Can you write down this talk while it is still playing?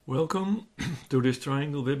Welcome to this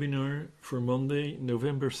Triangle webinar for Monday,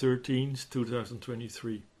 November 13th,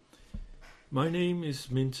 2023. My name is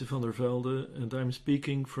Mintse van der Velde and I'm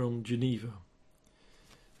speaking from Geneva.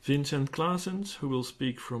 Vincent Claessens, who will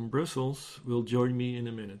speak from Brussels, will join me in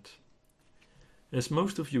a minute. As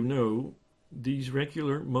most of you know, these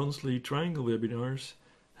regular monthly Triangle webinars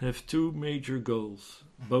have two major goals,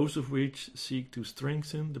 both of which seek to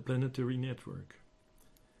strengthen the planetary network.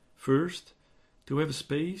 First, to have a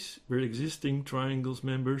space where existing Triangles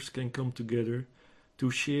members can come together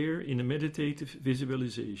to share in a meditative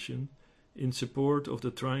visualization in support of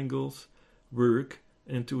the Triangles' work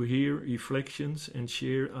and to hear reflections and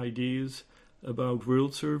share ideas about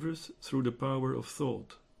world service through the power of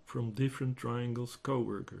thought from different Triangles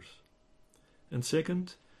co-workers. And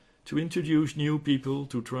second, to introduce new people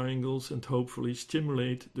to Triangles and hopefully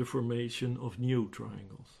stimulate the formation of new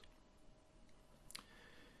Triangles.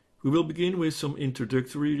 We will begin with some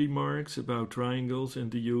introductory remarks about Triangles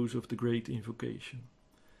and the use of the Great Invocation.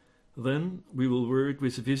 Then we will work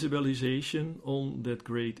with a visualization on that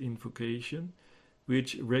Great Invocation,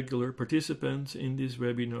 which regular participants in this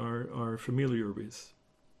webinar are familiar with.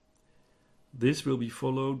 This will be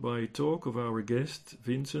followed by a talk of our guest,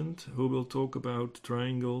 Vincent, who will talk about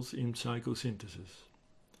Triangles in Psychosynthesis.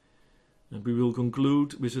 And we will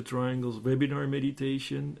conclude with a Triangles webinar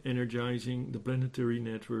meditation energizing the planetary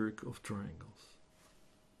network of Triangles.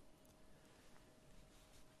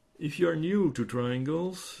 If you are new to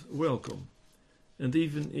Triangles, welcome. And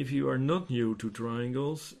even if you are not new to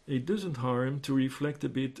Triangles, it doesn't harm to reflect a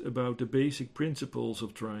bit about the basic principles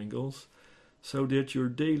of Triangles so that your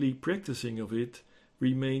daily practicing of it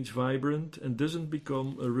remains vibrant and doesn't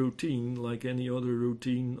become a routine like any other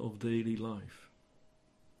routine of daily life.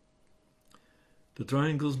 The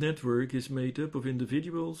Triangles network is made up of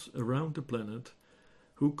individuals around the planet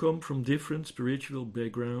who come from different spiritual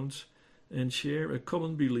backgrounds and share a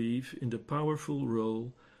common belief in the powerful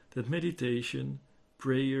role that meditation,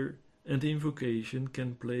 prayer, and invocation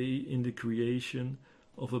can play in the creation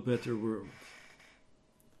of a better world.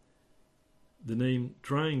 The name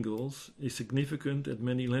Triangles is significant at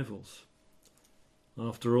many levels.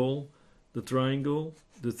 After all, the triangle,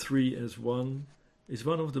 the three as one, is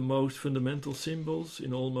one of the most fundamental symbols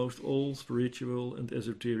in almost all spiritual and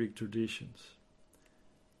esoteric traditions.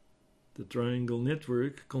 The Triangle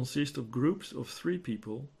network consists of groups of three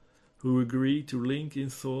people who agree to link in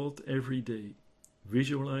thought every day,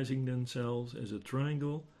 visualizing themselves as a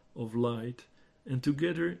triangle of light and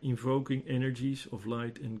together invoking energies of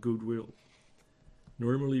light and goodwill.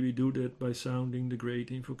 Normally we do that by sounding the Great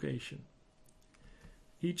Invocation.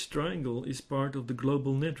 Each triangle is part of the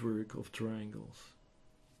global network of triangles.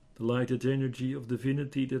 The lighted energy of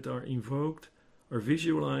divinity that are invoked are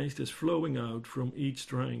visualized as flowing out from each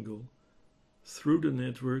triangle, through the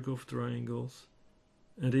network of triangles,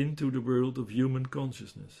 and into the world of human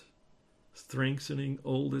consciousness, strengthening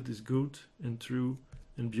all that is good and true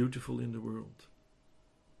and beautiful in the world.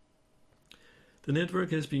 The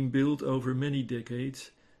network has been built over many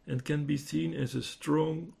decades and can be seen as a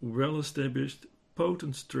strong, well-established,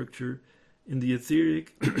 potent structure in the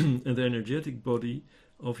etheric and energetic body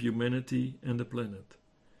of humanity and the planet,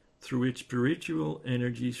 through which spiritual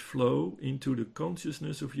energies flow into the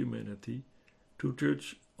consciousness of humanity to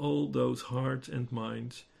touch all those hearts and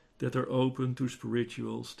minds that are open to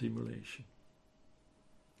spiritual stimulation.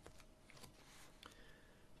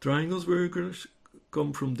 Triangles workers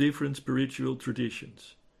come from different spiritual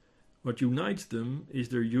traditions. What unites them is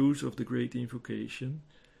their use of the Great Invocation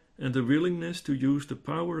and the willingness to use the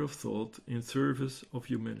power of thought in service of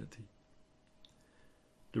humanity.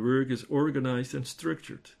 The work is organized and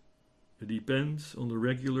structured. It depends on the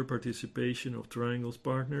regular participation of Triangles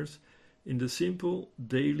partners in the simple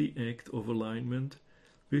daily act of alignment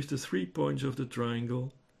with the 3 points of the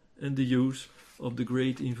triangle and the use of the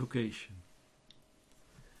Great Invocation.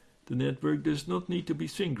 The network does not need to be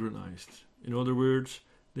synchronized. In other words,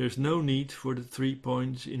 there is no need for the 3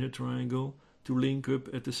 points in a triangle to link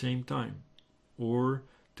up at the same time or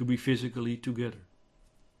to be physically together.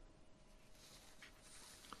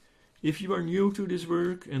 If you are new to this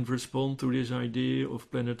work and respond to this idea of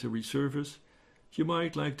planetary service, you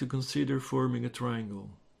might like to consider forming a triangle,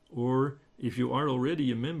 or if you are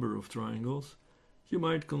already a member of Triangles, you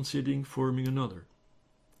might consider forming another.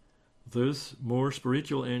 Thus, more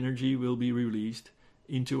spiritual energy will be released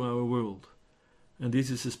into our world, and this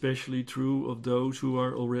is especially true of those who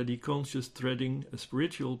are already conscious treading a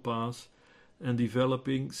spiritual path and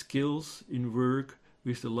developing skills in work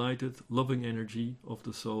with the lighted, loving energy of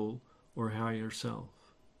the soul or higher self.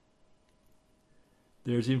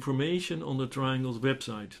 There's information on the Triangle's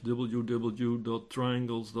website,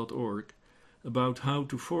 www.triangles.org, about how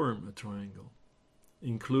to form a triangle,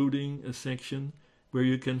 including a section where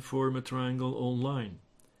you can form a triangle online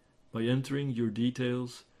by entering your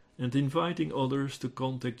details and inviting others to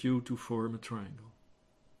contact you to form a triangle.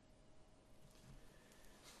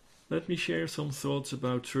 Let me share some thoughts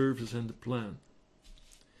about service and the plan.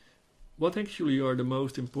 What actually are the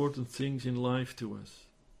most important things in life to us?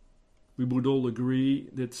 We would all agree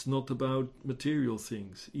that it's not about material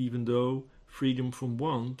things, even though freedom from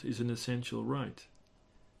want is an essential right.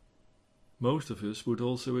 Most of us would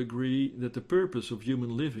also agree that the purpose of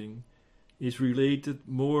human living is related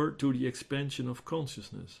more to the expansion of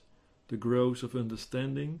consciousness, the growth of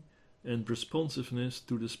understanding and responsiveness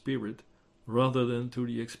to the spirit, rather than to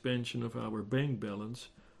the expansion of our bank balance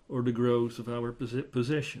or the growth of our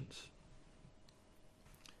possessions.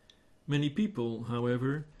 Many people,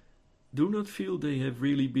 however, do not feel they have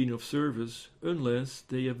really been of service unless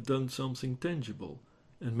they have done something tangible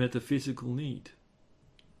and met a physical need.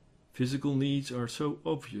 Physical needs are so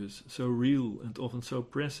obvious, so real, and often so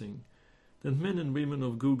pressing that men and women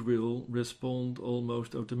of goodwill respond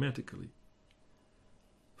almost automatically.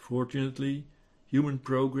 Fortunately, human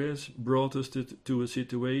progress brought us to a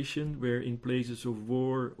situation where, in places of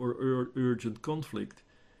war or urgent conflict,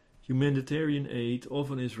 humanitarian aid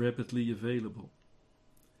often is rapidly available.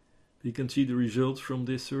 We can see the results from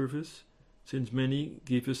this service, since many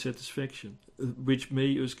give us satisfaction,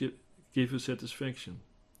 give us satisfaction.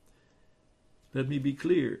 Let me be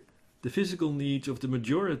clear, the physical needs of the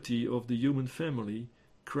majority of the human family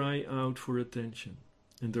cry out for attention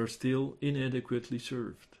and are still inadequately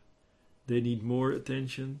served. They need more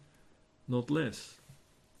attention, not less.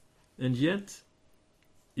 And yet,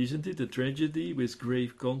 isn't it a tragedy with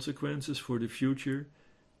grave consequences for the future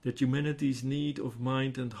that humanity's need of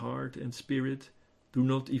mind and heart and spirit do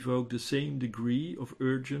not evoke the same degree of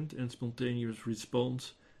urgent and spontaneous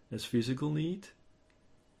response as physical need?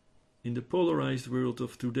 In the polarized world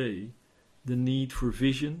of today, the need for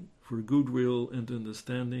vision, for goodwill and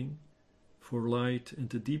understanding, for light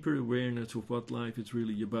and a deeper awareness of what life is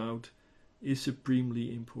really about is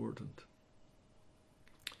supremely important.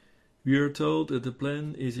 We are told that the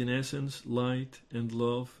plan is in essence light and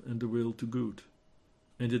love and the will to good,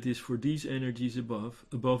 and it is for these energies above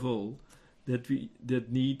all, that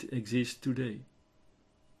need exists today.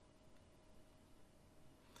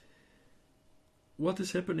 What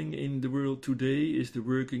is happening in the world today is the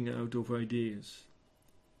working out of ideas.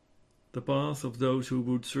 The path of those who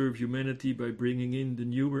would serve humanity by bringing in the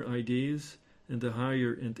newer ideas and the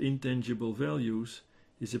higher and intangible values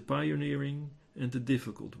is a pioneering and a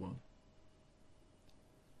difficult one.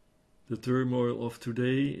 The turmoil of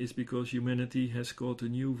today is because humanity has got a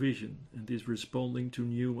new vision and is responding to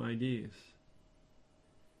new ideas.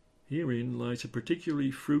 Herein lies a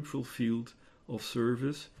particularly fruitful field of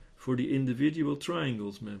service for the individual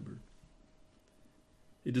Triangles member.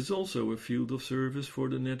 It is also a field of service for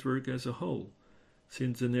the network as a whole,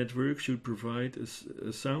 since the network should provide a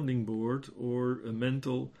sounding board or a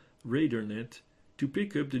mental radar net to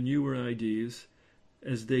pick up the newer ideas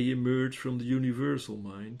as they emerge from the universal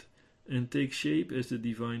mind and take shape as the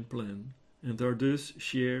divine plan, and are thus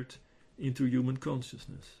shared into human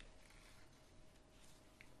consciousness.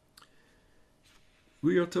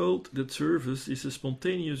 We are told that service is a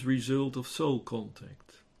spontaneous result of soul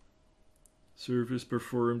contact. Service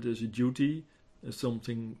performed as a duty, as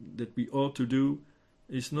something that we ought to do,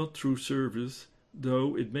 is not true service,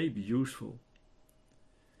 though it may be useful.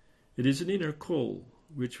 It is an inner call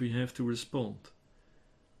which we have to respond,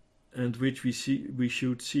 and which we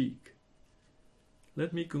should seek.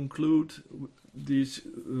 Let me conclude these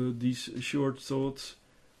short thoughts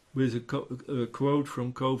with a quote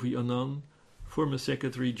from Kofi Annan, former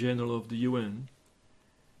Secretary General of the UN.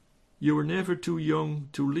 "You are never too young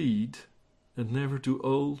to lead and never too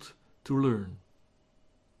old to learn."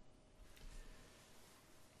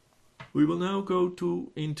 We will now go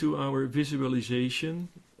into our visualization,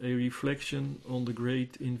 a reflection on the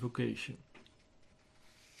Great Invocation.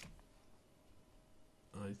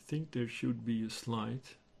 I think there should be a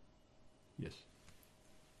slide. Yes.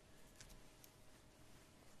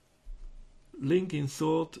 Link in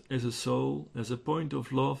thought as a soul, as a point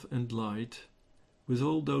of love and light, with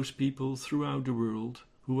all those people throughout the world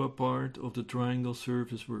who are part of the Triangle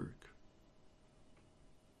service work.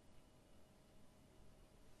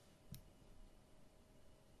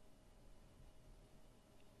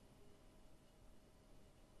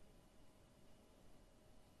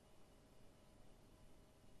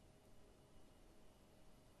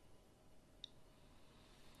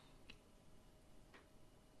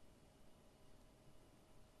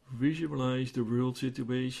 visualize the world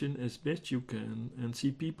situation as best you can and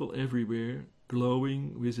see people everywhere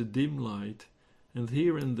glowing with a dim light, and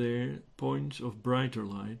here and there points of brighter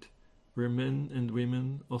light, where men and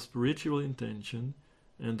women of spiritual intention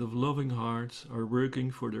and of loving hearts are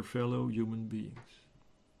working for their fellow human beings.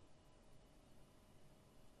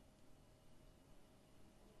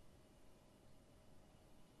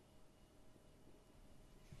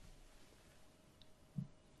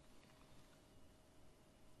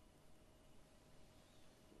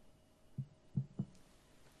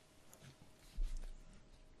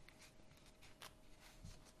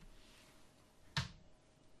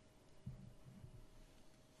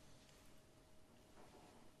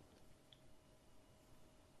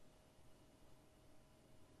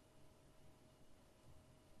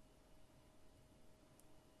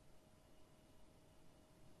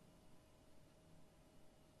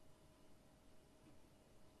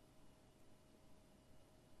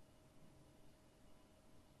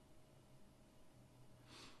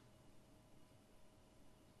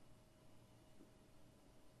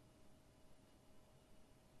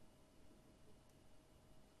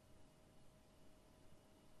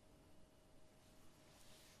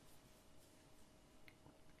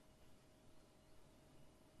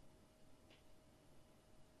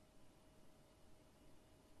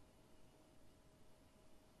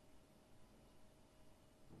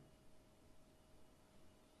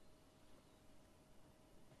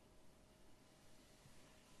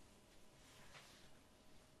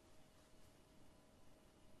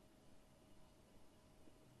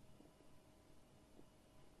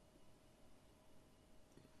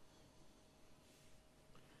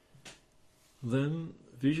 Then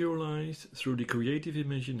visualize through the creative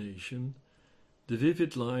imagination the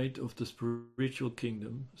vivid light of the spiritual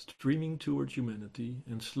kingdom streaming towards humanity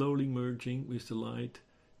and slowly merging with the light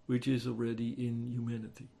which is already in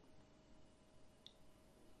humanity.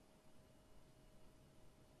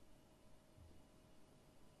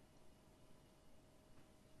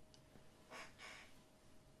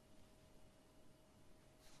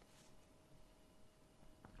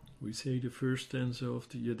 We say the first stanza of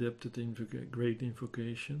the adapted Great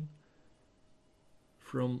Invocation.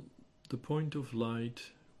 From the point of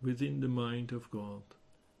light within the mind of God,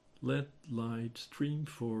 let light stream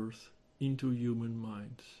forth into human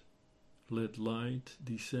minds. Let light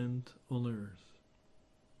descend on earth.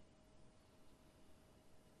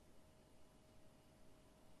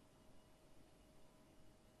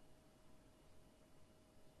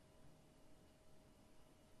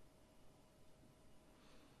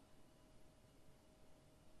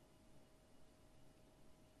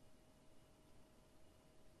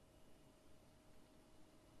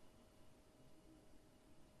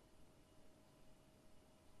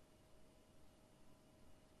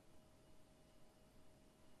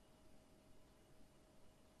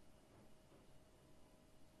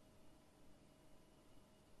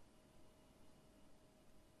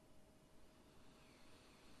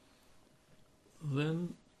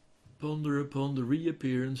 Then ponder upon the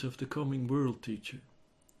reappearance of the coming world teacher.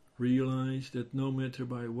 Realize that no matter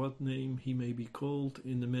by what name he may be called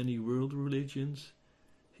in the many world religions,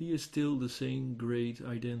 he is still the same great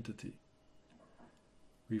identity.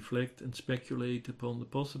 Reflect and speculate upon the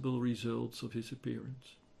possible results of his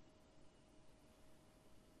appearance.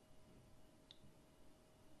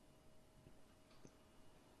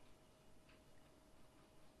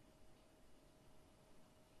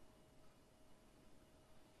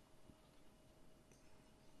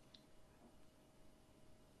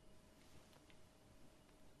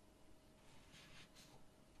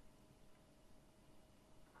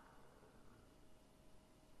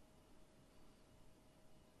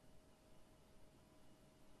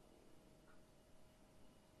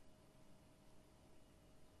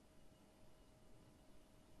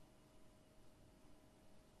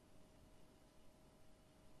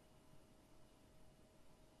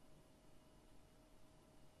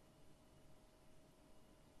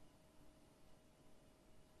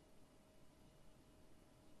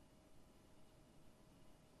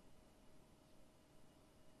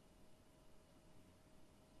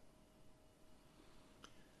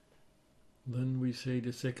 Then we say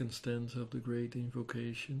the second stanza of the Great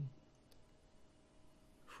Invocation.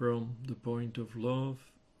 From the point of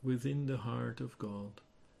love within the heart of God,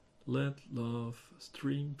 let love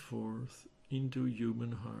stream forth into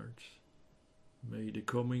human hearts. May the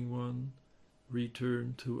coming one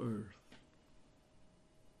return to earth.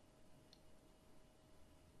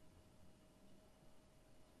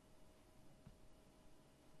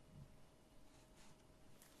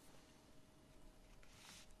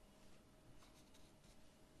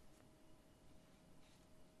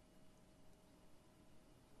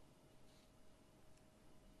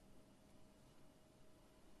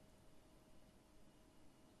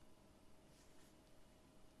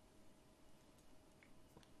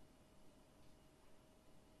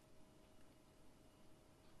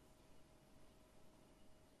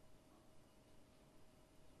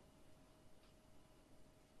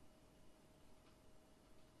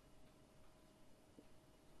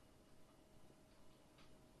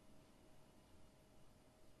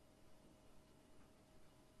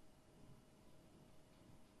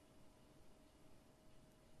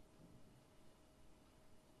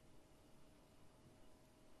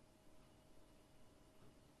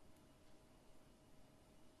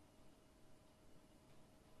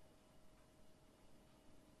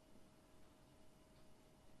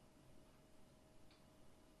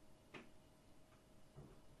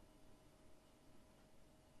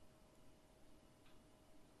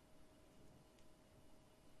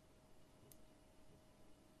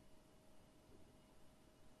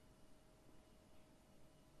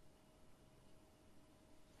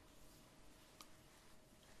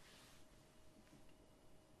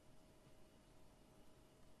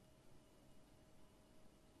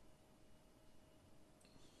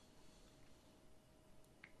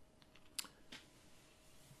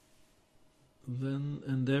 Then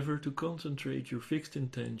endeavor to concentrate your fixed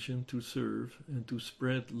intention to serve and to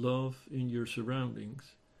spread love in your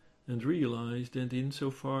surroundings, and realize that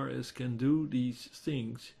insofar as can do these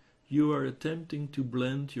things, you are attempting to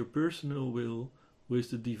blend your personal will with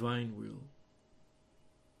the divine will.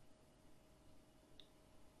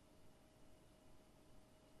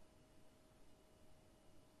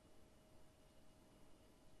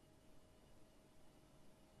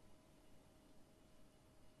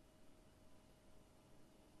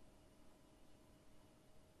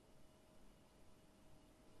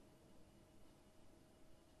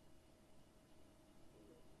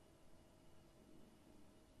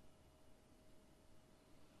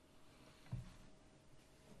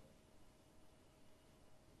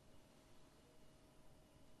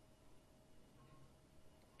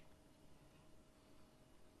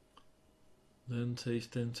 Then say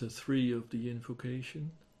stanza 3 of the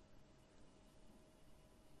invocation.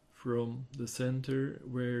 From the center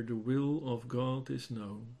where the will of God is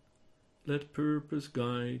known, let purpose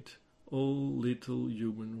guide all little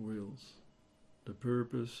human wills, the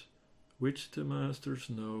purpose which the masters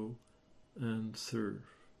know and serve.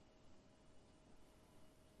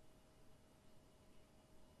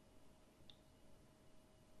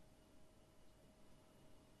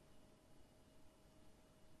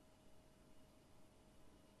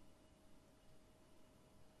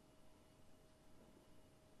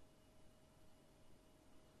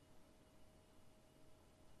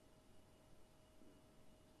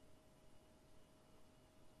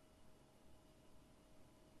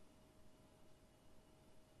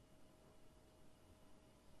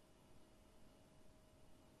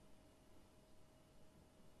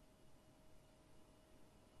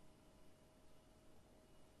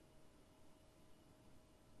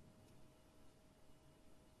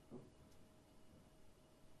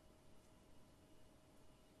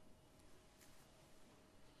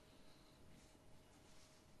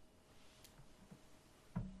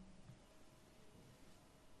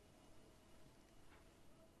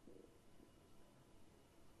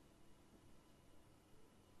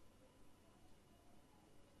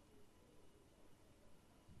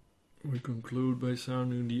 We conclude by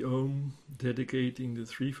sounding the Om, dedicating the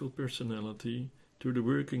threefold personality to the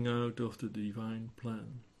working out of the divine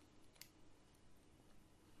plan.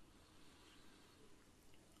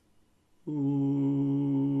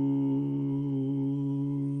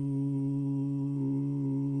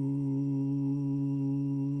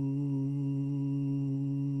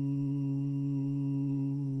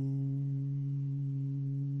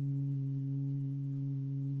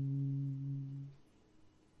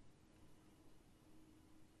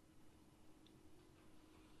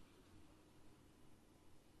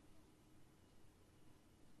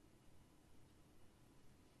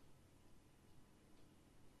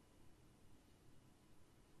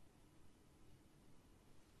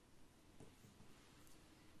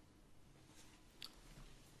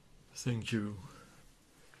 Thank you.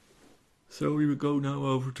 So we will go now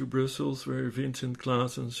over to Brussels, where Vincent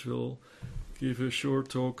Claessens will give a short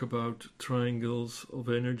talk about triangles of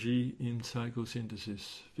energy in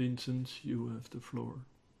psychosynthesis. Vincent, you have the floor.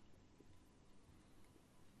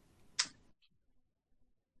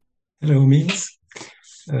 Hello, Mills.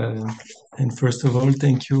 And first of all,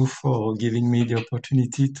 thank you for giving me the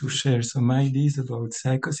opportunity to share some ideas about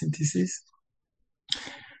psychosynthesis.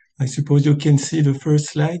 I suppose you can see the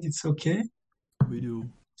first slide, it's okay? We do.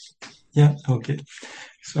 Yeah, okay.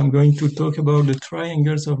 So I'm going to talk about the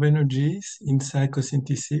triangles of energies in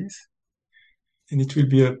psychosynthesis. And it will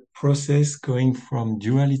be a process going from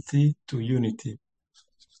duality to unity.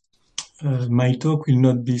 My talk will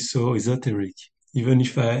not be so esoteric, even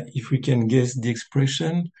if we can guess the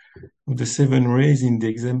expression of the 7 rays in the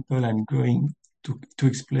example I'm going to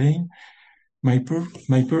explain. My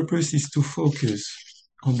purpose is to focus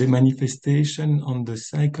on the manifestation on the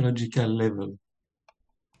psychological level.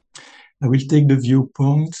 I will take the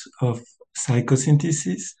viewpoint of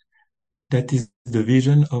psychosynthesis, that is the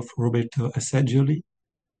vision of Roberto Assagioli,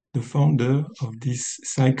 the founder of this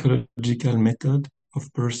psychological method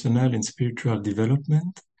of personal and spiritual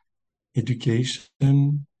development,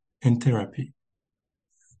 education, and therapy.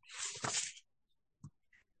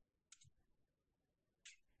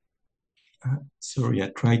 Sorry,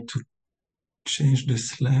 I tried to change the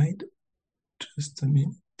slide. Just a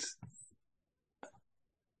minute.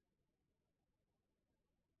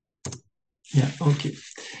 Yeah, okay.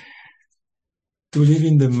 To live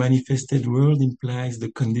in the manifested world implies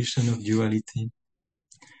the condition of duality.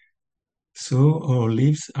 So our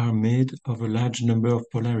lives are made of a large number of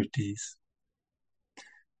polarities.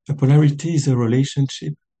 A polarity is a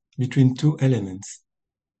relationship between two elements.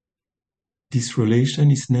 This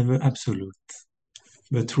relation is never absolute,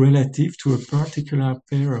 but relative to a particular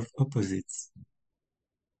pair of opposites.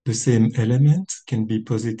 The same element can be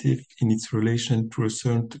positive in its relation to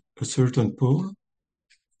a certain pole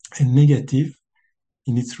and negative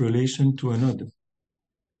in its relation to another.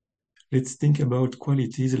 Let's think about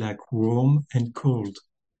qualities like warm and cold,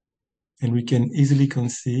 and we can easily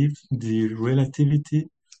conceive the relativity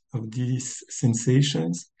of these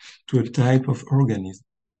sensations to a type of organism.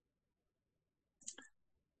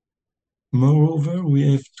 Moreover, we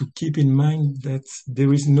have to keep in mind that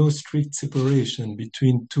there is no strict separation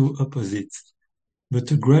between two opposites, but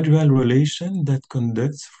a gradual relation that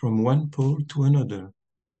conducts from one pole to another.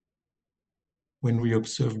 When we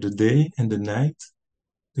observe the day and the night,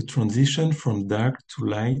 the transition from dark to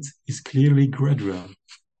light is clearly gradual.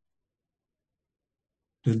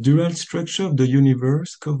 The dual structure of the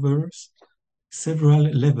universe covers several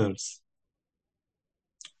levels.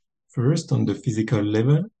 First, on the physical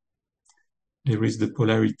level, there is the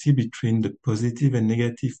polarity between the positive and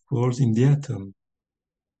negative poles in the atom.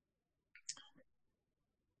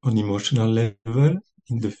 On emotional level,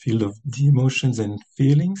 in the field of the emotions and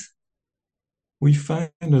feelings, we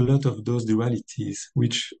find a lot of those dualities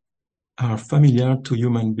which are familiar to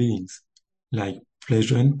human beings, like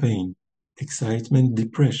pleasure and pain, excitement,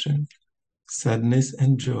 depression, sadness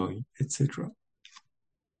and joy, etc.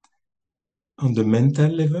 On the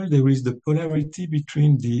mental level, there is the polarity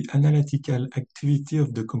between the analytical activity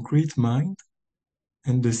of the concrete mind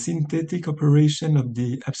and the synthetic operation of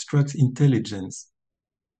the abstract intelligence.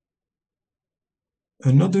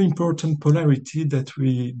 Another important polarity that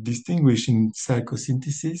we distinguish in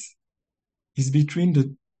psychosynthesis is between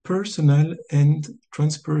the personal and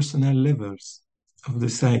transpersonal levels of the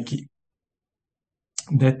psyche.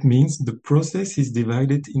 That means the process is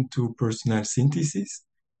divided into personal synthesis,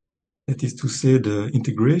 that is to say, the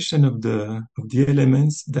integration of the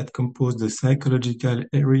elements that compose the psychological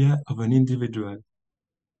area of an individual,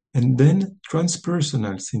 and then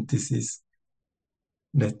transpersonal synthesis,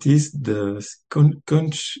 that is the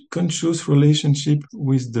conscious relationship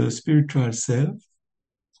with the spiritual self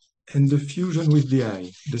and the fusion with the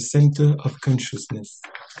I, the center of consciousness.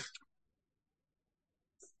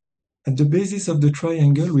 At the basis of the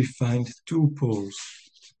triangle, we find two poles.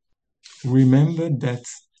 Remember that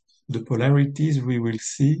the polarities we will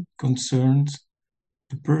see concerns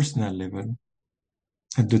the personal level.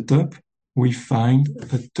 At the top, we find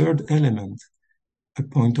a third element, a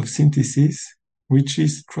point of synthesis, which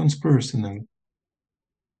is transpersonal.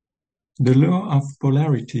 The law of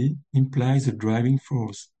polarity implies a driving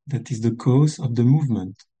force that is the cause of the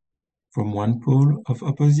movement from one pole of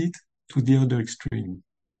opposite to the other extreme.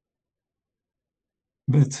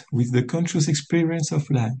 But with the conscious experience of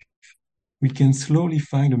life, we can slowly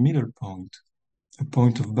find a middle point, a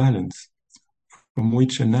point of balance, from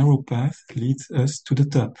which a narrow path leads us to the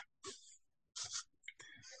top.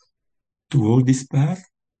 To hold this path,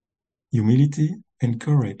 humility and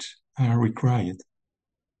courage are required.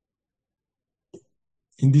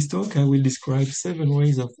 In this talk, I will describe 7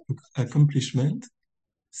 ways of accomplishment,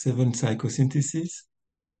 7 psychosyntheses,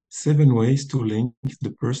 7 ways to link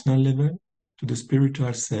the personal level to the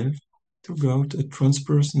spiritual self throughout a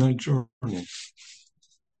transpersonal journey.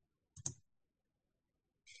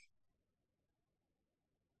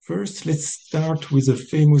 First, let's start with a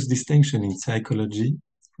famous distinction in psychology,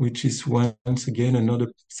 which is once again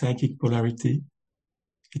another psychic polarity.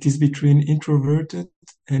 It is between introverted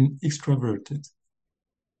and extroverted.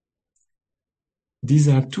 These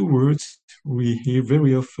are 2 words we hear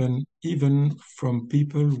very often, even from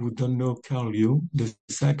people who don't know Carl Jung, the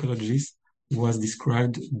psychologist who has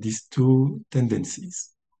described these 2 tendencies.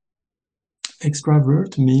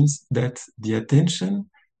 Extravert means that the attention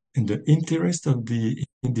and the interest of the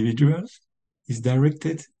individual is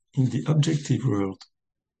directed in the objective world.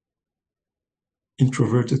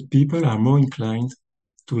 Introverted people are more inclined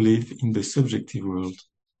to live in the subjective world.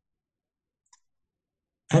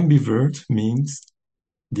 Ambivert means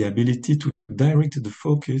the ability to direct the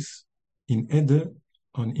focus in either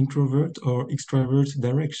on introvert or extravert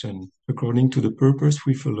direction, according to the purpose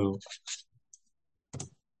we follow.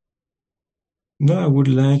 Now I would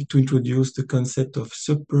like to introduce the concept of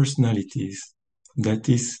subpersonalities, that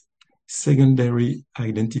is, secondary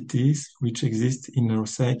identities which exist in our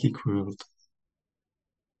psychic world.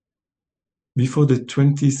 Before the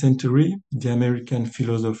 20th century, the American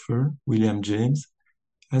philosopher William James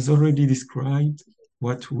has already described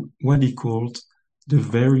what he called the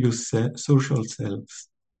various social selves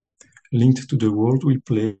linked to the role we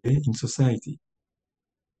play in society.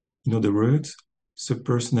 In other words,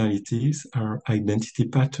 subpersonalities are identity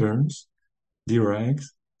patterns derived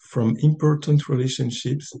from important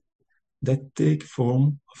relationships that take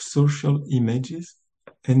form of social images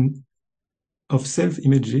and of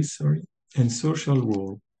self-images, and social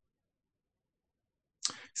role.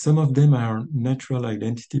 Some of them are natural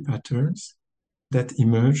identity patterns that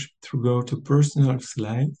emerge throughout a person's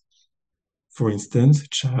life, for instance,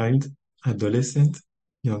 child, adolescent,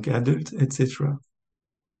 young adult, etc.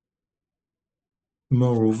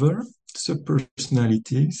 Moreover,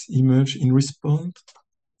 subpersonalities emerge in response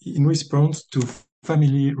to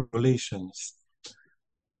family relations,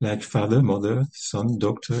 like father, mother, son,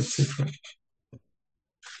 doctor, etc.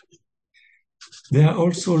 They are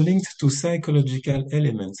also linked to psychological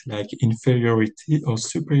elements like inferiority or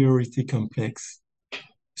superiority complex,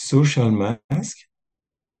 social mask,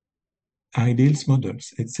 ideals,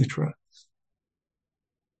 models, etc.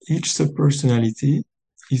 Each subpersonality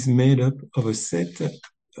is made up of a set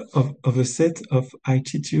of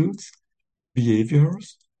attitudes,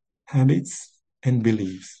 behaviors, habits, and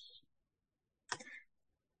beliefs.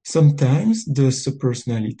 Sometimes the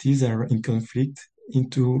subpersonalities are in conflict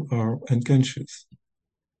into our unconscious.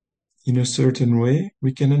 In a certain way,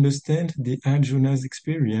 we can understand the Arjuna's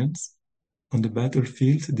experience on the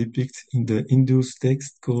battlefield depicted in the Hindu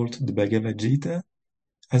text called the Bhagavad Gita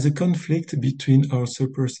as a conflict between our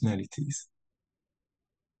subpersonalities.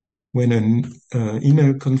 When an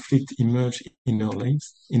inner conflict emerges in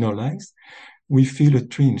our lives, we feel a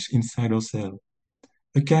twinge inside ourselves,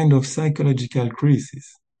 a kind of psychological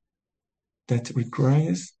crisis that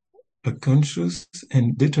requires a conscious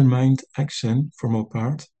and determined action from our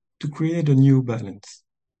part to create a new balance.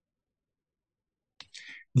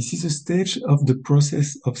 This is a stage of the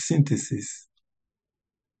process of synthesis.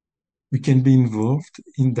 We can be involved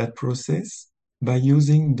in that process by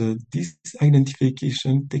using the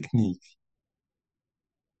disidentification technique.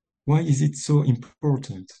 Why is it so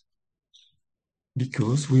important?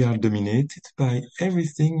 Because we are dominated by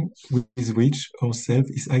everything with which ourself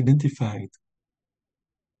is identified.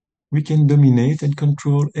 We can dominate and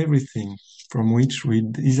control everything from which we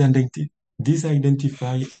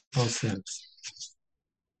disidentify ourselves.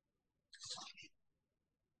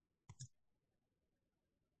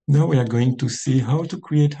 Now we are going to see how to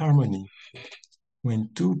create harmony when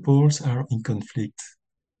two poles are in conflict.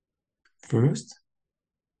 First,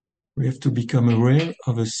 we have to become aware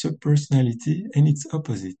of a subpersonality and its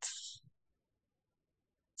opposite.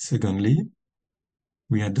 Secondly,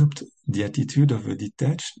 we adopt the attitude of a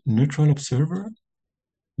detached, neutral observer,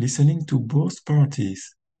 listening to both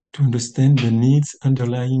parties to understand the needs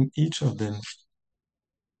underlying each of them.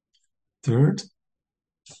 Third,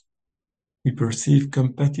 we perceive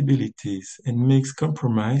compatibilities and make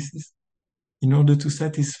compromises in order to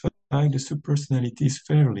satisfy the subpersonalities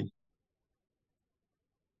fairly.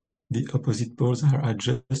 The opposite poles are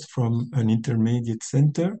adjusted from an intermediate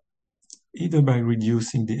center, either by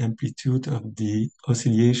reducing the amplitude of the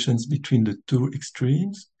oscillations between the two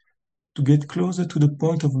extremes to get closer to the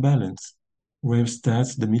point of balance, where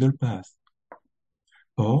starts the middle path,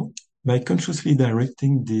 or by consciously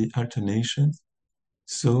directing the alternations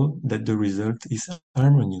so that the result is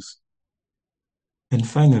harmonious. And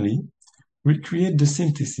finally, we create the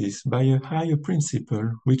synthesis by a higher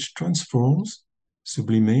principle which transforms,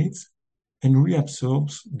 sublimates, and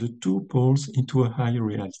reabsorbs the two poles into a higher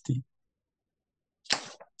reality.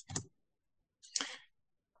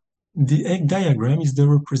 The egg diagram is the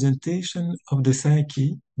representation of the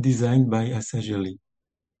psyche designed by Assagioli.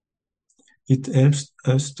 It helps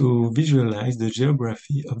us to visualize the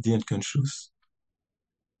geography of the unconscious.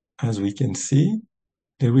 As we can see,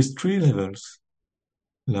 there is 3 levels: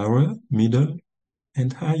 lower, middle,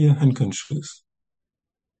 and higher unconscious.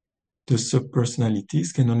 The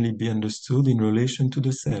subpersonalities can only be understood in relation to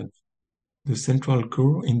the self, the central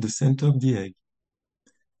core in the center of the egg.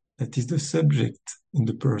 That is the subject in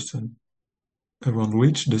the person, around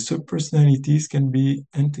which the subpersonalities can be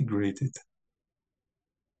integrated.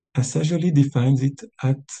 Assagioli defines it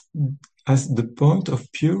as the point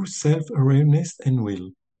of pure self-awareness and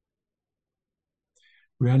will.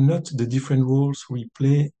 We are not the different roles we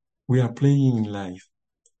are playing in life,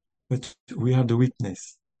 but we are the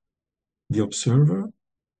witness, the observer,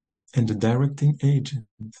 and the directing agent.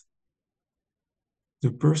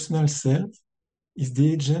 The personal self is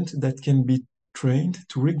the agent that can be trained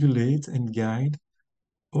to regulate and guide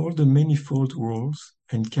all the manifold roles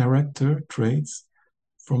and character traits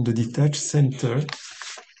from the detached center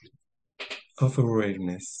of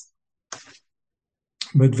awareness.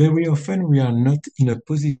 But very often we are not in a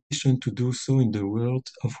position to do so in the world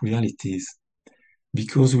of realities,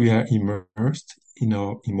 because we are immersed in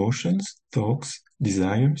our emotions, thoughts,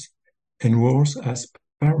 desires, and roles as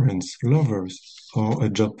parents, lovers, or a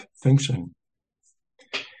job function.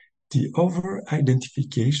 The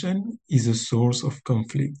over-identification is a source of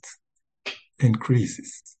conflict and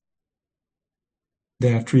crisis.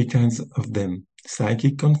 There are three kinds of them: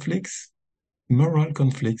 psychic conflicts, moral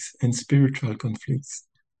conflicts, and spiritual conflicts,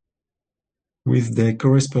 with their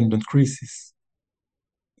correspondent crises.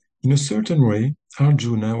 In a certain way,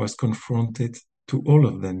 Arjuna was confronted to all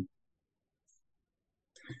of them.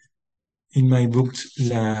 In my book,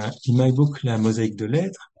 La Mosaïque de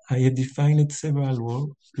l'Être, I have defined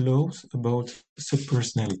several laws about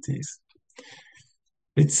subpersonalities.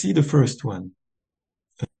 Let's see the first one.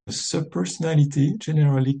 A subpersonality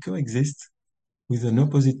generally coexists with an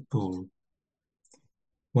opposite pole.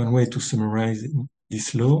 One way to summarize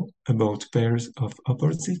this law about pairs of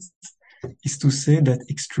opposites is to say that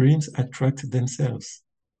extremes attract themselves,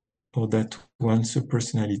 or that one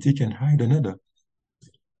subpersonality can hide another,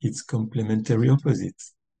 its complementary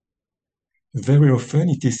opposites. Very often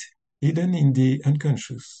it is hidden in the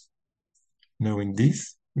unconscious. Knowing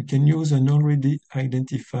this, we can use an already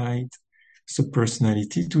identified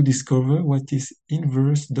subpersonality to discover what this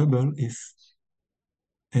inverse double is,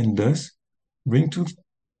 and thus bring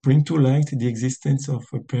to light the existence of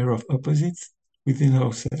a pair of opposites within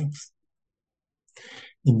ourselves.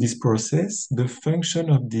 In this process, the function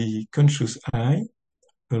of the conscious I,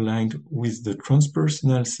 aligned with the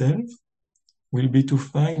transpersonal self, will be to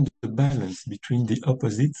find the balance between the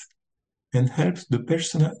opposites and help the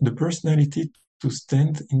personality to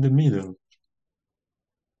stand in the middle.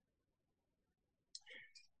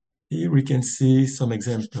 Here we can see some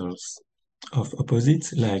examples of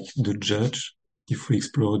opposites, like the judge. If we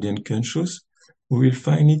explore the unconscious, we will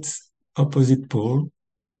find its opposite pole,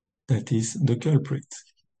 that is the culprit,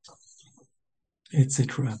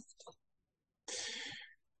 etc.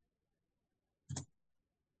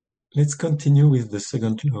 Let's continue with the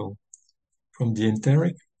second law. From the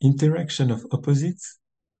interaction of opposites,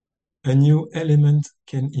 a new element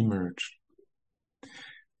can emerge.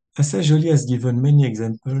 Asa Joly has given many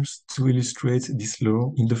examples to illustrate this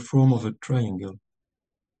law in the form of a triangle.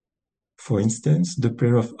 For instance, the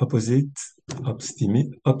pair of opposites,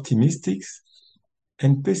 optimistics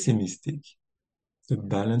and pessimistic, the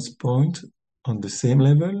balance point on the same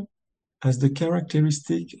level as the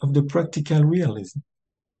characteristic of the practical realism.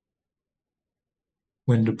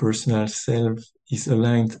 When the personal self is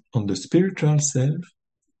aligned on the spiritual self,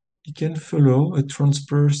 it can follow a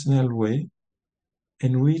transpersonal way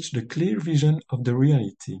and reach the clear vision of the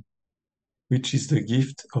reality, which is the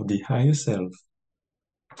gift of the higher self.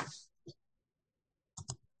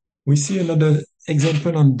 We see another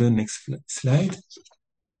example on the next slide.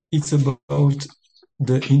 It's about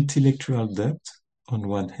the intellectual depth on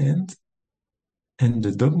one hand and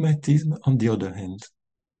the dogmatism on the other hand.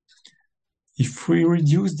 If we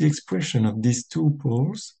reduce the expression of these two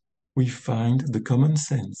poles, we find the common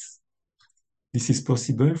sense. This is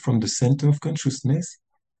possible from the center of consciousness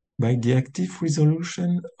by the active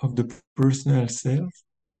resolution of the personal self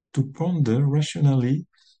to ponder rationally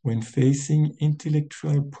when facing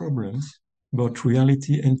intellectual problems about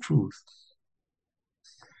reality and truth.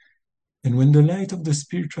 And when the light of the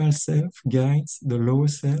spiritual self guides the lower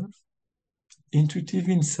self, intuitive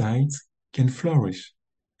insights can flourish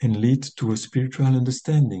and lead to a spiritual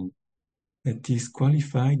understanding that is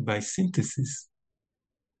qualified by synthesis.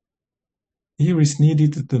 Here is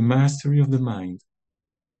needed the mastery of the mind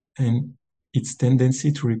and its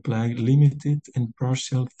tendency to reply limited and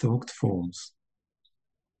partial thought forms.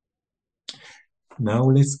 Now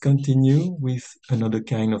let's continue with another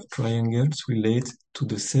kind of triangles related to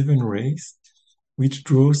the 7 rays, which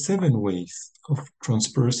draw 7 ways of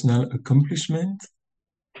transpersonal accomplishment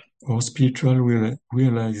or spiritual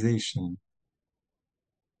realization.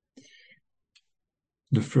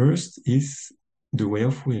 The first is the way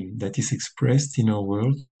of will that is expressed in our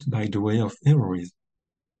world by the way of heroism.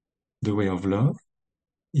 The way of love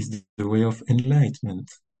is the way of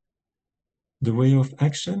enlightenment. The way of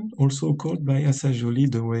action, also called by Asa Joly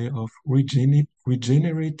the way of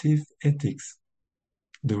regenerative ethics.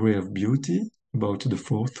 The way of beauty, about the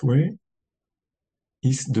 4th way,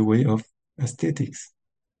 is the way of aesthetics.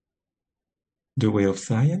 The way of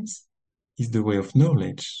science is the way of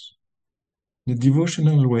knowledge. The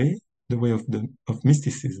devotional way, the way of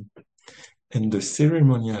mysticism. And the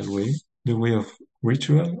ceremonial way, the way of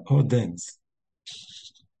ritual or dance.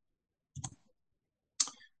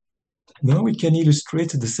 Now we can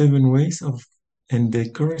illustrate the 7 ways of and their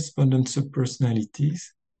correspondent subpersonalities,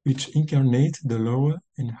 which incarnate the lower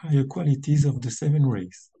and higher qualities of the 7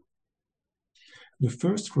 rays. The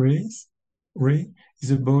first ray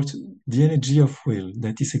is about the energy of will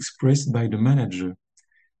that is expressed by the manager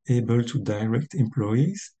able to direct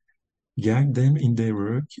employees, guide them in their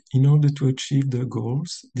work in order to achieve the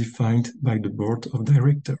goals defined by the board of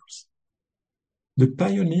directors. The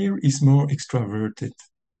pioneer is more extraverted.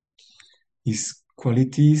 His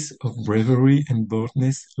qualities of bravery and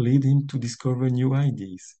boldness lead him to discover new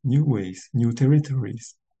ideas, new ways, new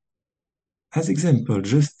territories. As example,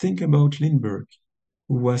 just think about Lindbergh,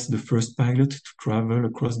 who was the first pilot to travel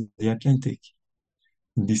across the Atlantic.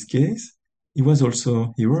 In this case, he was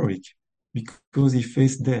also heroic because he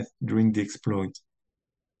faced death during the exploit,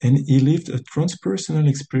 and he lived a transpersonal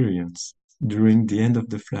experience during the end of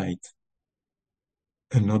the flight.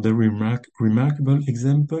 Another remarkable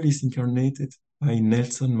example is incarnated by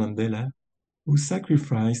Nelson Mandela, who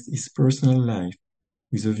sacrificed his personal life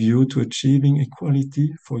with a view to achieving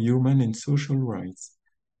equality for human and social rights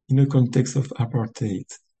in a context of apartheid.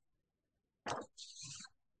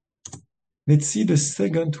 Let's see the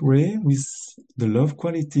second way with the love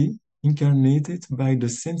quality incarnated by the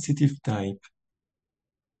sensitive type.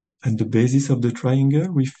 At the basis of the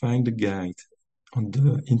triangle, we find the guide on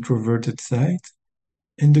the introverted side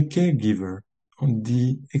and the caregiver on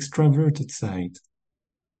the extraverted side.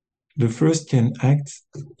 The first can act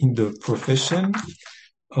in the profession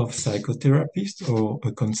of psychotherapist or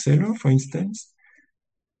a counselor, for instance.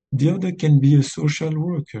 The other can be a social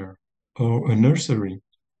worker or a nursery.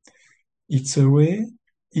 It's a way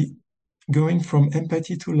going from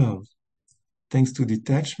empathy to love. Thanks to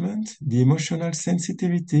detachment, the emotional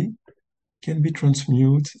sensitivity can be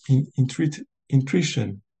transmuted in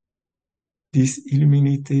intuition. This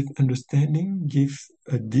illuminative understanding gives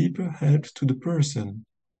a deeper help to the person.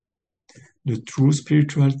 The true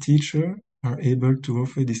spiritual teachers are able to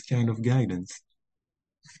offer this kind of guidance.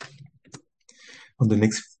 On the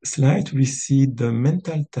next slide, we see the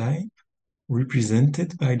mental type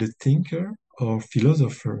represented by the thinker or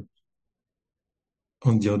philosopher.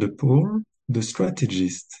 On the other pole, the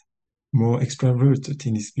strategist, more extraverted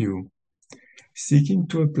in his view, seeking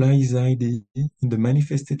to apply his idea in the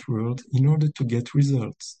manifested world in order to get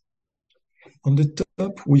results. On the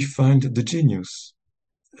top, we find the genius,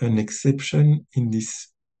 an exception in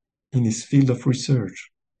his field of research.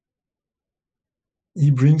 He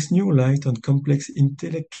brings new light on complex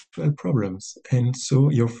intellectual problems, and so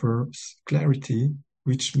he offers clarity,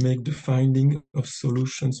 which makes the finding of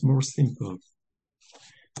solutions more simple.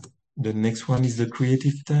 The next one is the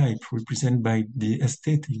creative type, represented by the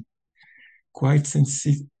aesthetic, quite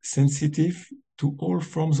sensitive to all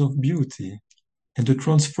forms of beauty, and the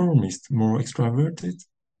transformist, more extraverted,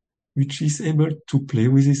 which is able to play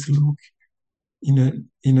with his look in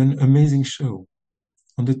an amazing show.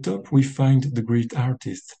 On the top, we find the great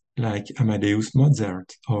artists like Amadeus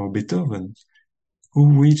Mozart or Beethoven,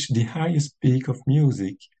 who reached the highest peak of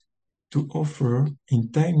music to offer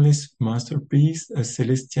in timeless masterpiece a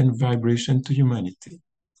celestial vibration to humanity.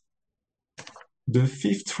 The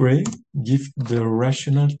fifth ray gives the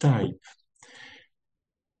rational type.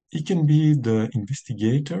 It can be the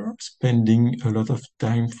investigator, spending a lot of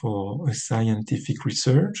time for a scientific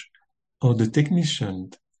research, or the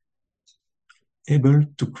technician, able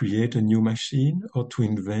to create a new machine or to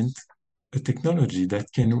invent a technology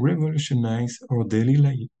that can revolutionize our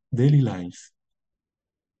daily life.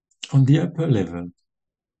 On the upper level,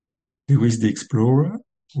 there is the explorer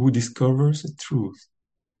who discovers the truth,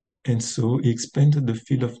 and so he expanded the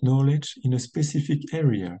field of knowledge in a specific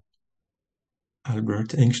area.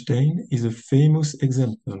 Albert Einstein is a famous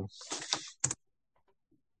example.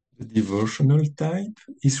 The devotional type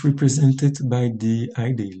is represented by the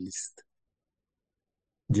idealist,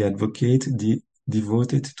 the advocate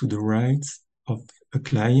devoted to the rights of a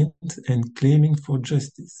client and claiming for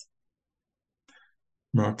justice.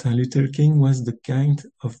 Martin Luther King was the kind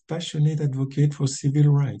of passionate advocate for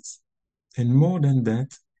civil rights, and more than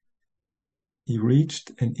that, he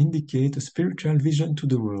reached and indicated a spiritual vision to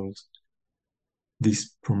the world.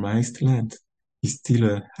 This promised land is still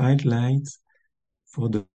a highlight for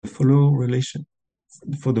the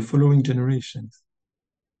following generations.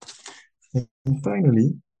 And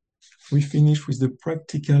finally, we finish with the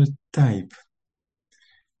practical type.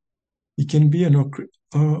 It can be an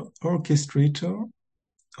orchestrator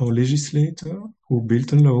or legislator who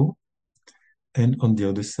built a law, and on the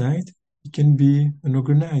other side, it can be an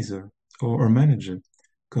organizer or a manager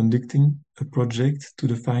conducting a project to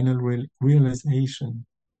the final realization.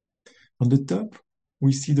 On the top,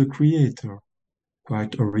 we see the creator,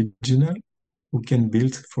 quite original, who can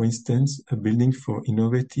build, for instance, a building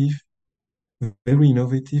very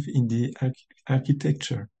innovative in the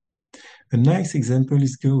architecture. A nice example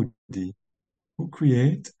is Gaudi, who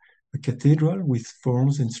created a cathedral with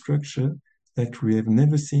forms and structure that we have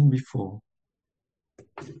never seen before.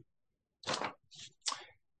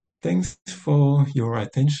 Thanks for your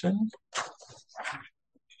attention.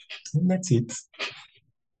 And that's it.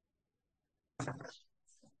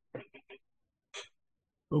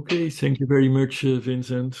 Okay, thank you very much,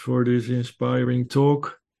 Vincent, for this inspiring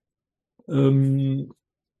talk.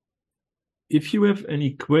 If you have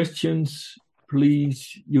any questions,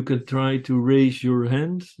 please, you can try to raise your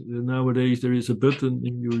hand. Nowadays, there is a button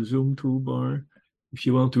in your Zoom toolbar if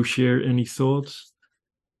you want to share any thoughts,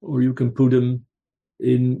 or you can put them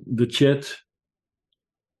in the chat.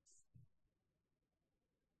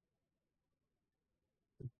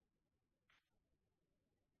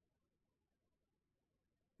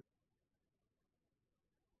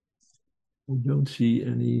 I don't see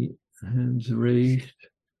any hands raised.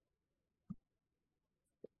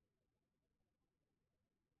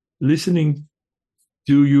 Listening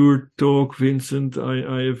to your talk, Vincent,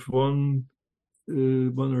 I have one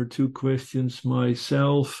or two questions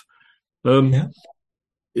myself. Yeah.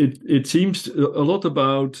 It seems a lot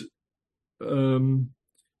about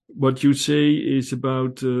what you say is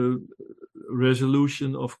about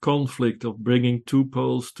resolution of conflict, of bringing two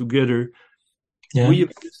poles together. Yeah. We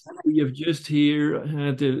have just here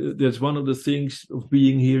had that's one of the things of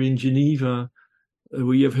being here in Geneva.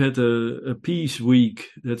 We have had a peace week.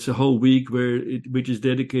 That's a whole week which is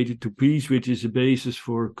dedicated to peace, which is a basis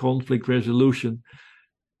for conflict resolution.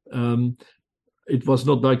 It was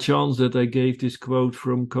not by chance that I gave this quote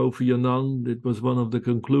from Kofi Annan. It was one of the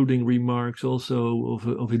concluding remarks also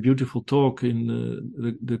of a beautiful talk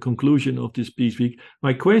in the conclusion of this Peace Week.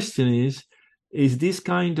 My question is this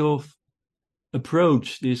kind of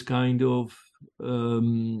approach, this kind of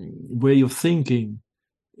way of thinking,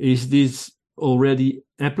 is this already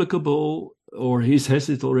applicable, or has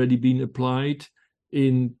it already been applied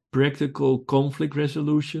in practical conflict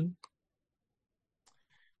resolution?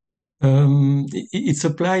 It's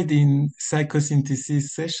applied in psychosynthesis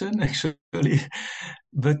session actually,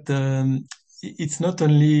 but it's not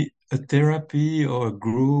only a therapy or a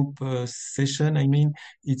group session. I mean,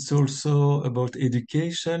 it's also about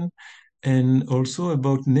education and also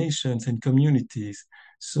about nations and communities.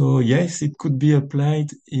 So yes, it could be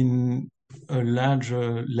applied in a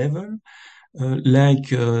larger level,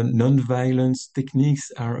 like non-violence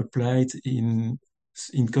techniques are applied in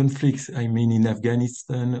conflicts. I mean, in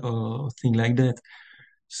Afghanistan or things like that.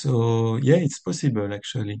 So yeah, it's possible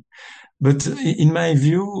actually. But in my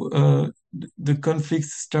view, the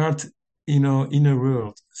conflicts start in our inner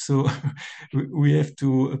world. So we have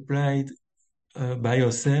to apply it by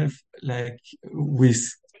ourselves, like with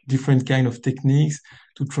different kind of techniques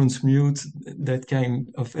to transmute that kind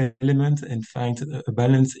of element and find a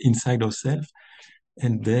balance inside ourselves.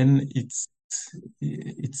 And then it's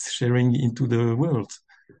sharing into the world.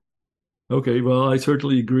 Okay, well, I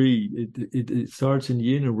certainly agree. It starts in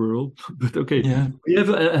the inner world, but okay. Yeah. We have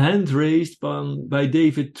a hand raised by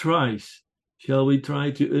David Trice. Shall we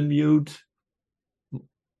try to unmute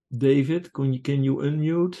David? Can you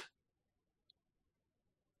unmute?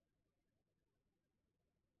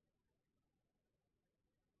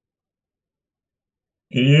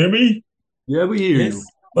 Can you hear me? Yeah, we hear Yes. you.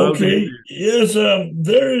 Loud and Okay. clear. Yes,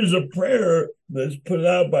 there is a prayer that's put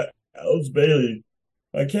out by Alice Bailey.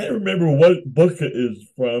 I can't remember what book it is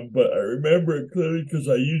from, but I remember it clearly because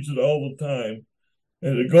I use it all the time.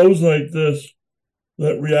 And it goes like this: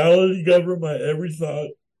 Let reality govern my every thought,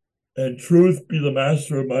 and truth be the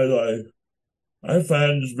master of my life. I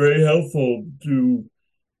find it's very helpful to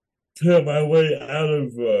tear my way out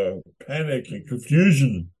of panic and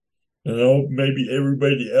confusion. And I hope maybe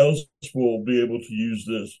everybody else will be able to use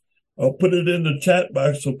this. I'll put it in the chat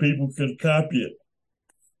box so people can copy it.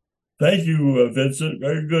 Thank you, Vincent.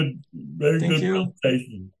 Very Thank good you.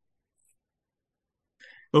 presentation.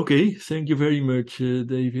 Okay, thank you very much,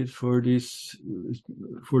 David, for this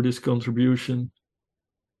contribution.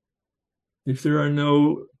 If there are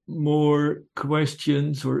no more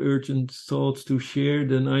questions or urgent thoughts to share,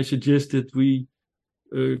 then I suggest that we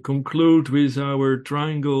conclude with our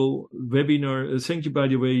triangle webinar. Thank you, by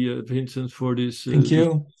the way, Vincent, for this Thank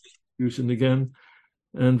you. contribution again.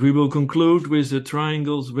 And we will conclude with the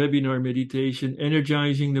triangles webinar meditation,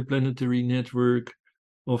 energizing the planetary network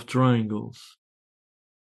of triangles.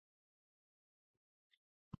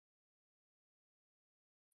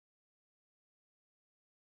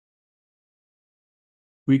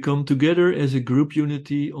 We come together as a group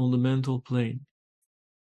unity on the mental plane.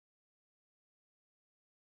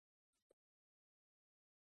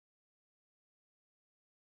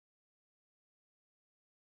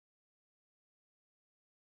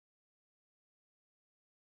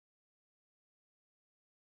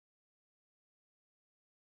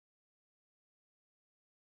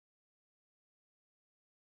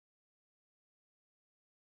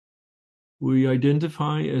 We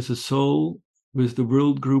identify as a soul with the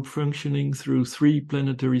world group functioning through 3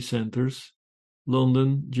 planetary centers,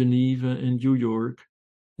 London, Geneva, and New York,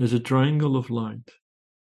 as a triangle of light.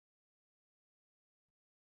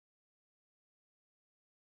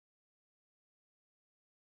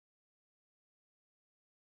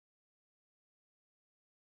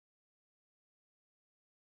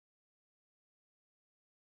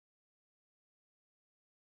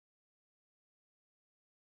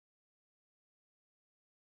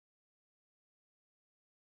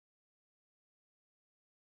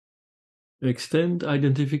 Extend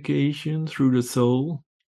identification through the soul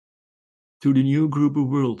to the new group of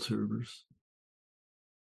world servers,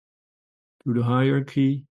 to the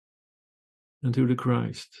hierarchy, and to the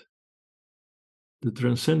Christ, the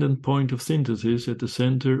transcendent point of synthesis at the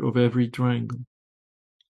center of every triangle,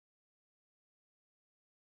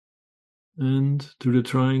 and to the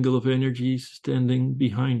triangle of energies standing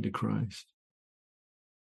behind the Christ.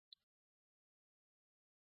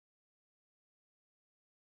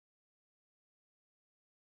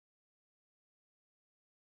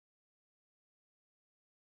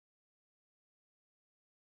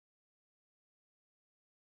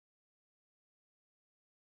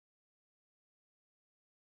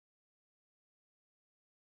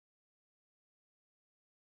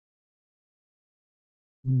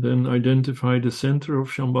 Then identify the center of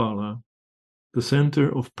Shambhala, the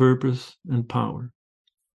center of purpose and power.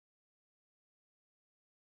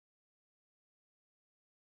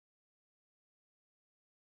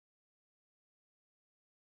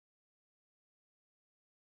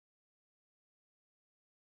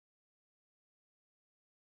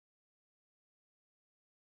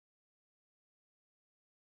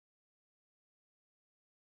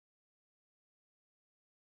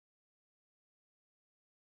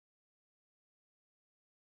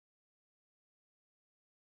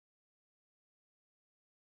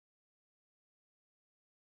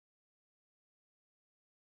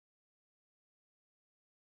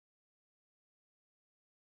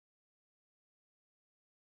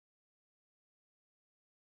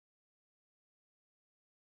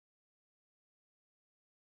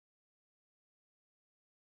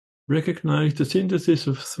 Recognize the synthesis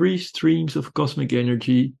of 3 streams of cosmic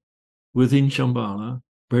energy within Shambhala,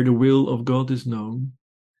 where the will of God is known,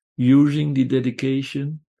 using the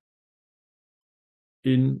dedication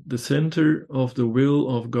in the center of the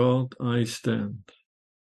will of God I stand.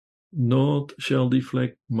 Naught shall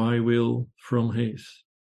deflect my will from his.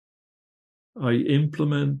 I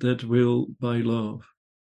implement that will by love.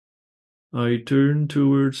 I turn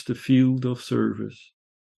towards the field of service.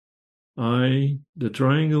 I, the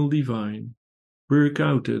triangle divine, work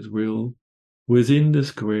out that will within the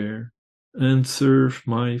square and serve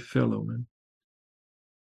my fellowmen.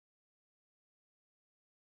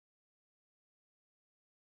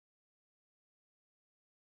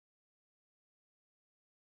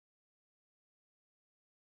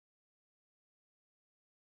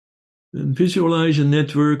 And visualize a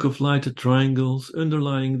network of lighted triangles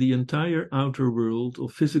underlying the entire outer world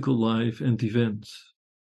of physical life and events.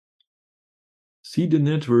 See the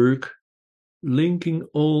network linking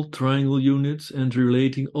all triangle units and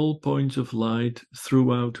relating all points of light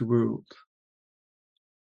throughout the world.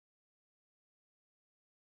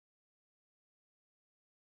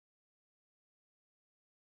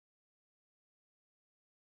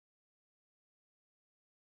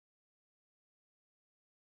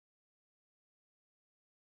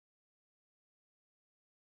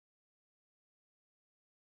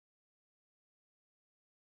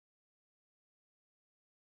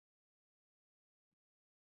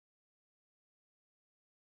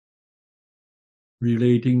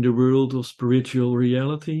 Relating the world of spiritual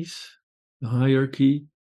realities, the hierarchy,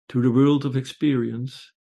 to the world of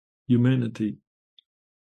experience, humanity,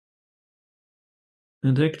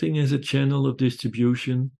 and acting as a channel of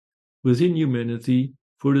distribution within humanity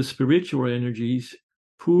for the spiritual energies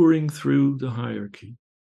pouring through the hierarchy.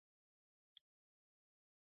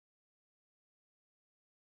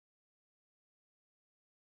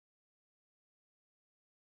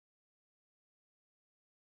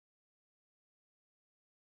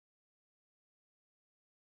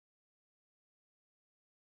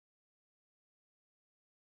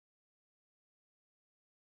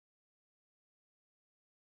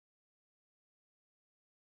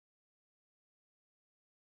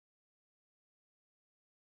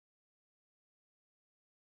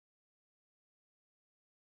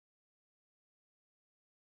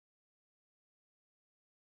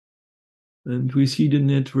 And we see the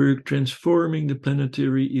network transforming the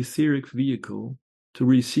planetary etheric vehicle to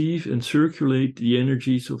receive and circulate the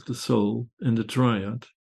energies of the soul and the triad,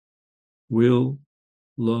 will,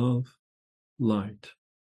 love, light.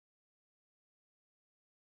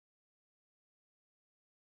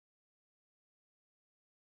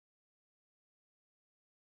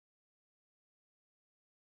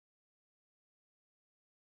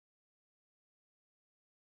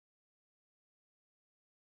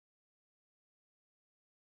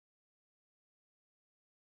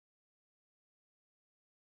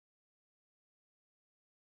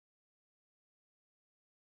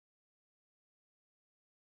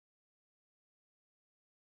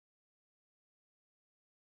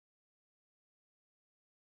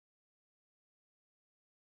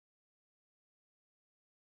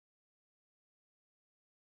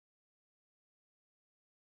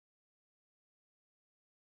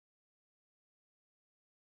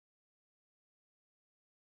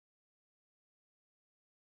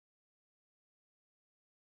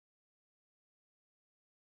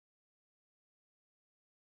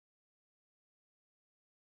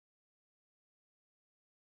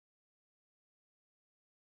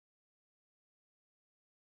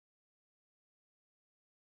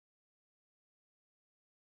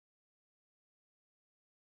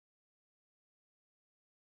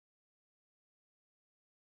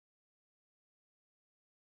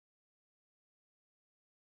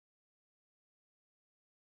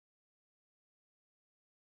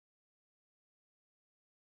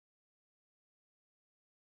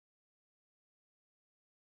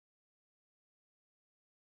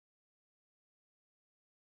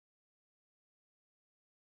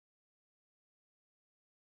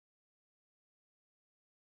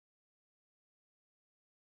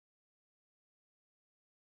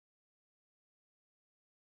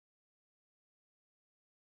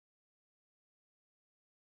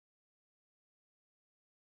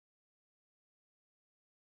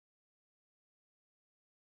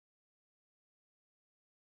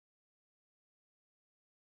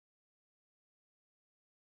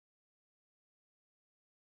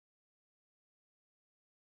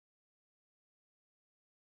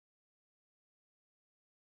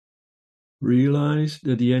 Realize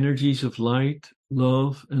that the energies of light,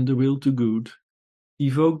 love, and the will to good,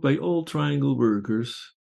 evoked by all triangle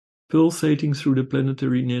workers, pulsating through the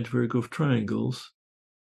planetary network of triangles,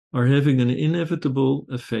 are having an inevitable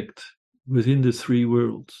effect within the three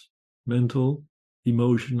worlds, mental,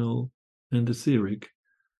 emotional, and etheric,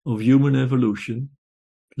 of human evolution,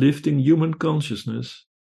 lifting human consciousness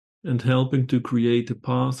and helping to create a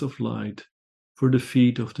path of light for the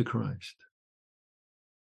feet of the Christ.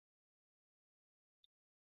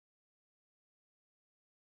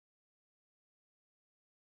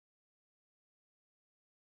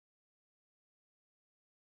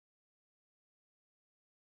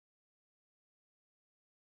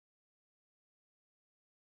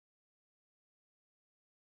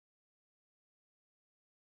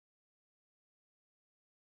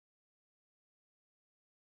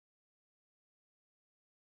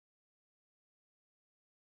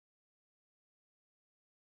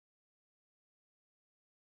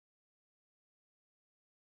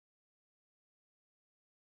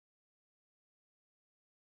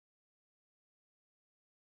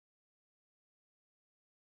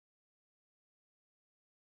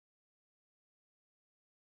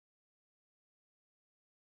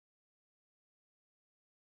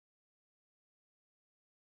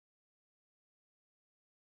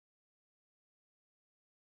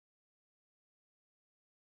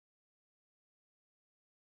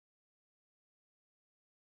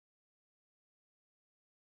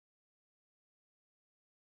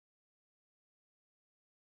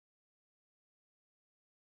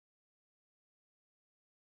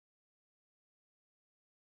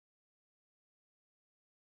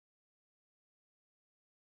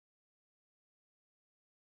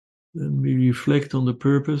 Then we reflect on the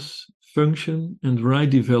purpose, function, and right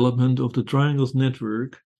development of the triangles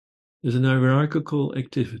network as an hierarchical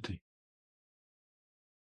activity.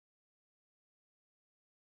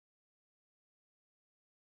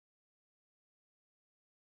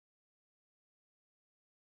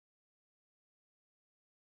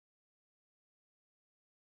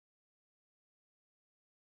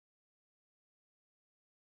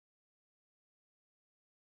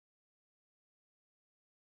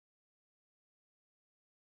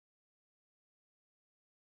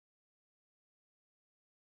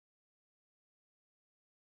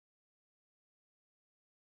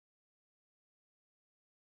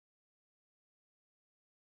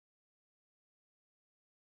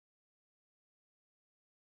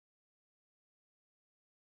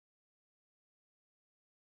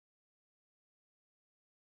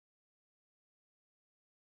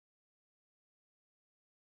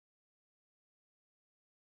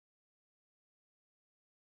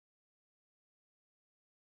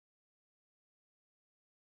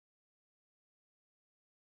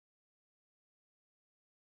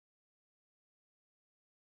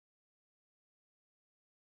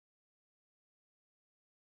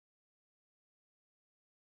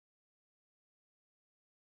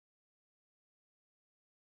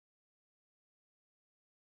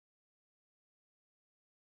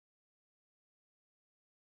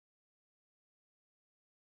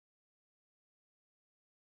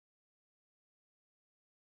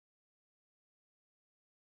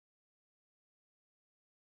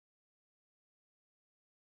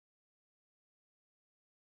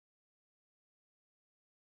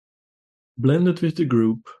 Blended with the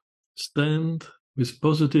group, stand with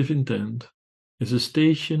positive intent as a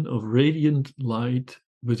station of radiant light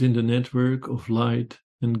within the network of light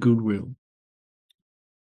and goodwill.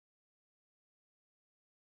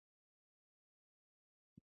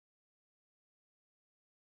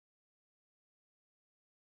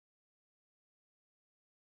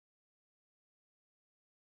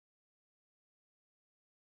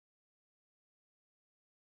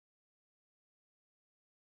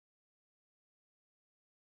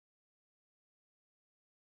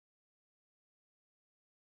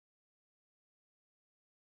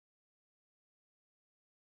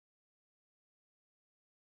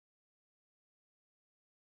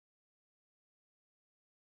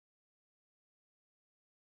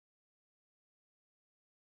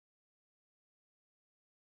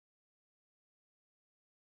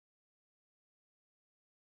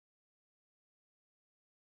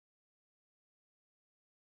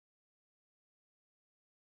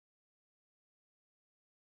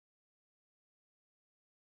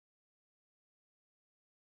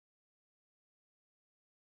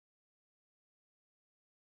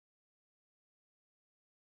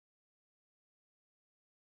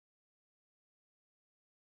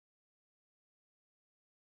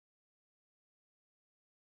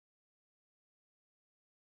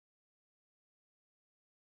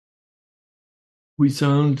 We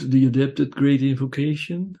sound the adapted Great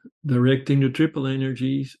Invocation, directing the triple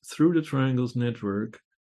energies through the triangles network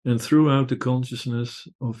and throughout the consciousness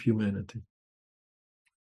of humanity.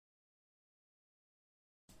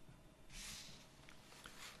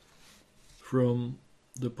 From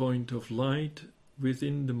the point of light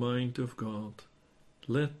within the mind of God,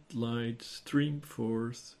 let light stream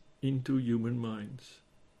forth into human minds.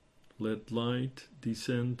 Let light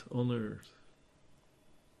descend on earth.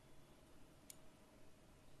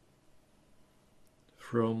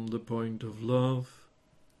 From the point of love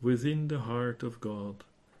within the heart of God,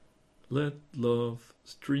 let love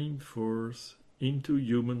stream forth into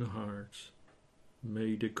human hearts.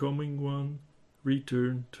 May the coming one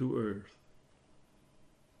return to earth.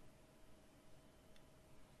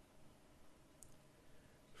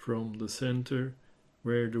 From the center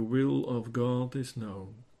where the will of God is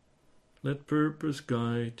known, let purpose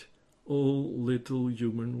guide all little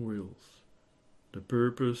human wills, the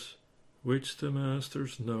purpose which the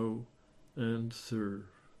masters know and serve.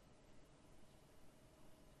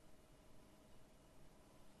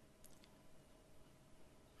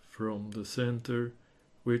 From the center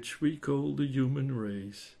which we call the human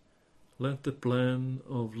race, let the plan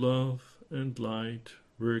of love and light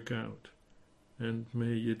work out, and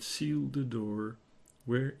may it seal the door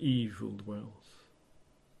where evil dwells.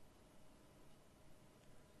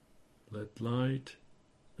 Let light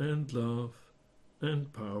and love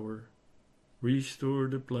and power restore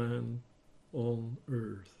the plan on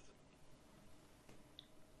earth.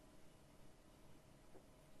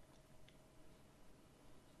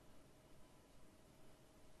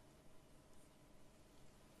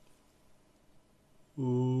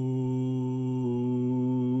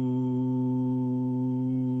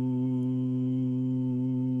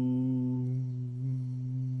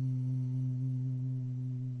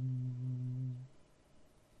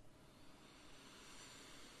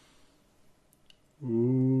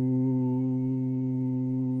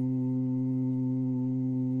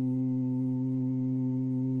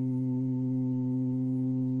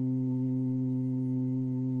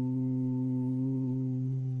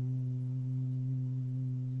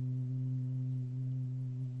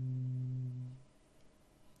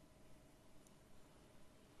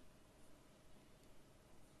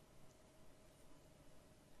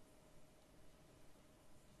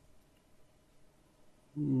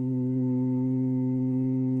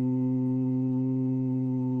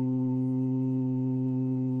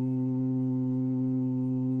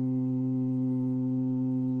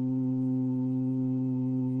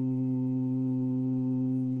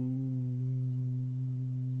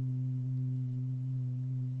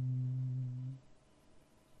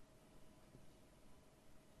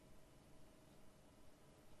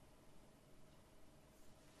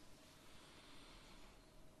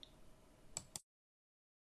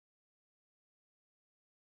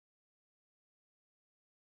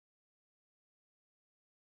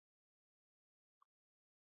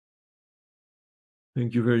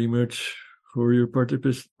 Thank you very much for your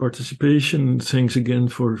participation. Thanks again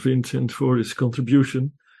for Vincent for his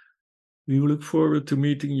contribution. We look forward to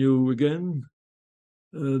meeting you again.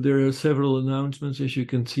 There are several announcements, as you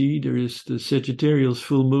can see. There is the Sagittarius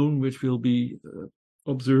full moon, which will be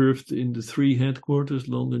observed in the 3 headquarters,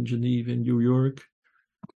 London, Geneva, and New York,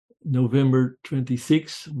 November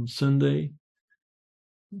 26th on Sunday.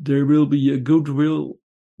 There will be a goodwill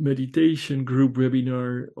meditation group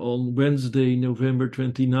webinar on Wednesday, November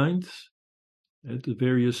 29th at the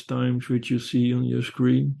various times which you see on your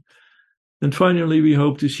screen. And finally, we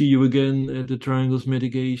hope to see you again at the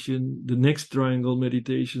the next Triangle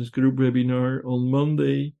Meditations group webinar on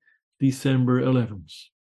Monday, December 11th.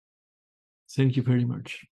 Thank you very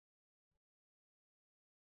much.